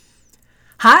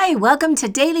Hi, welcome to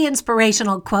Daily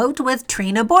Inspirational Quote with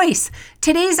Trina Boyce.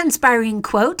 Today's inspiring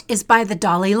quote is by the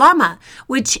Dalai Lama,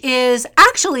 which is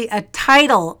actually a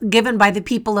title given by the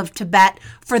people of Tibet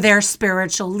for their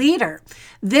spiritual leader.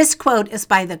 This quote is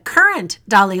by the current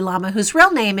Dalai Lama, whose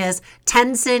real name is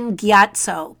Tenzin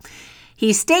Gyatso.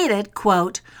 He stated,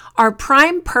 quote, "Our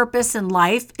prime purpose in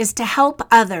life is to help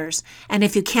others, and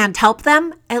if you can't help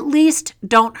them, at least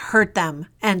don't hurt them,"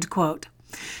 end quote.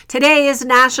 Today is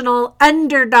National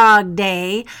Underdog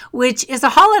Day, which is a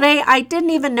holiday I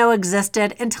didn't even know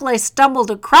existed until I stumbled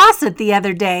across it the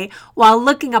other day while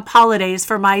looking up holidays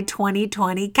for my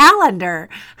 2020 calendar.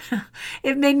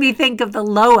 It made me think of the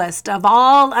lowest of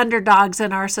all underdogs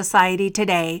in our society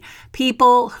today,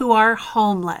 people who are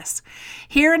homeless.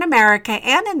 Here in America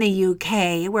and in the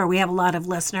UK, where we have a lot of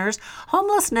listeners,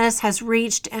 homelessness has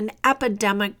reached an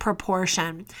epidemic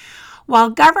proportion.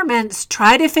 While governments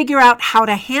try to figure out how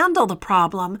to handle the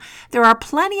problem, there are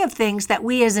plenty of things that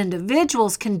we as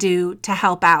individuals can do to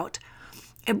help out.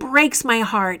 It breaks my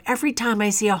heart every time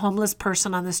I see a homeless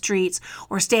person on the streets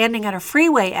or standing at a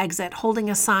freeway exit holding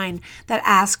a sign that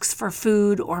asks for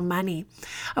food or money.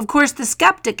 Of course, the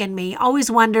skeptic in me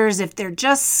always wonders if they're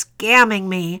just scamming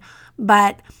me,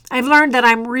 but I've learned that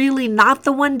I'm really not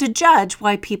the one to judge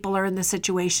why people are in the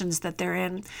situations that they're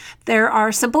in. There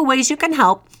are simple ways you can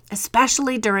help,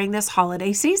 especially during this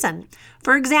holiday season.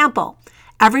 For example,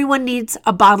 everyone needs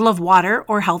a bottle of water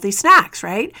or healthy snacks,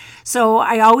 right? So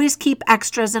I always keep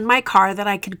extras in my car that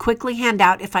I can quickly hand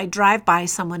out if I drive by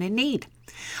someone in need.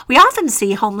 We often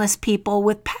see homeless people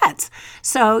with pets,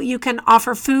 so you can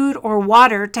offer food or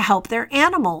water to help their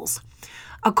animals.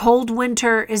 A cold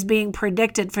winter is being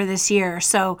predicted for this year,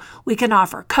 so we can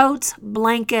offer coats,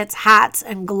 blankets, hats,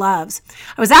 and gloves.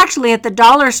 I was actually at the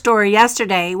dollar store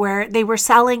yesterday where they were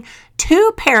selling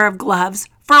 2 pair of gloves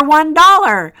for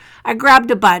 $1. I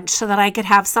grabbed a bunch so that I could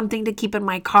have something to keep in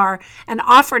my car and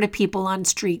offer to people on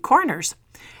street corners.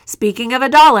 Speaking of a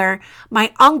dollar,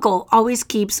 my uncle always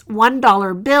keeps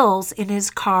 $1 bills in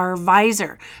his car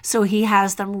visor, so he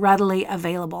has them readily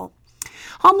available.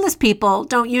 Homeless people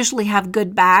don't usually have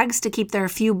good bags to keep their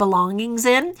few belongings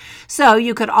in, so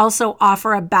you could also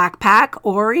offer a backpack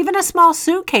or even a small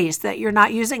suitcase that you're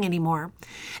not using anymore.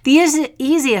 The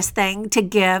easiest thing to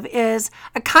give is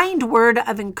a kind word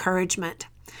of encouragement.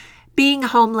 Being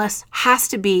homeless has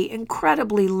to be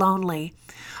incredibly lonely.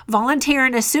 Volunteer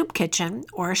in a soup kitchen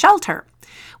or a shelter.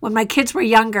 When my kids were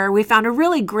younger, we found a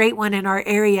really great one in our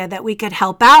area that we could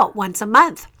help out once a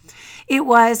month. It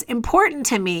was important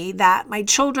to me that my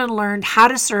children learned how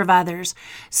to serve others,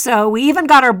 so we even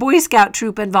got our Boy Scout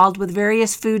troop involved with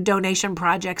various food donation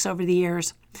projects over the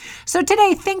years. So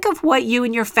today, think of what you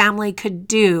and your family could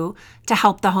do to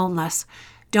help the homeless.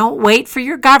 Don't wait for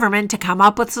your government to come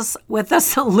up with a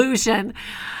solution.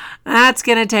 That's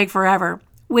going to take forever.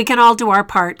 We can all do our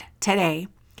part today.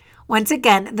 Once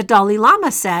again, the Dalai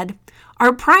Lama said,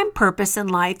 "Our prime purpose in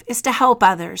life is to help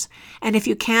others, and if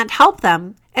you can't help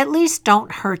them, at least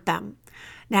don't hurt them."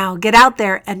 Now get out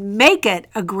there and make it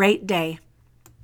a great day.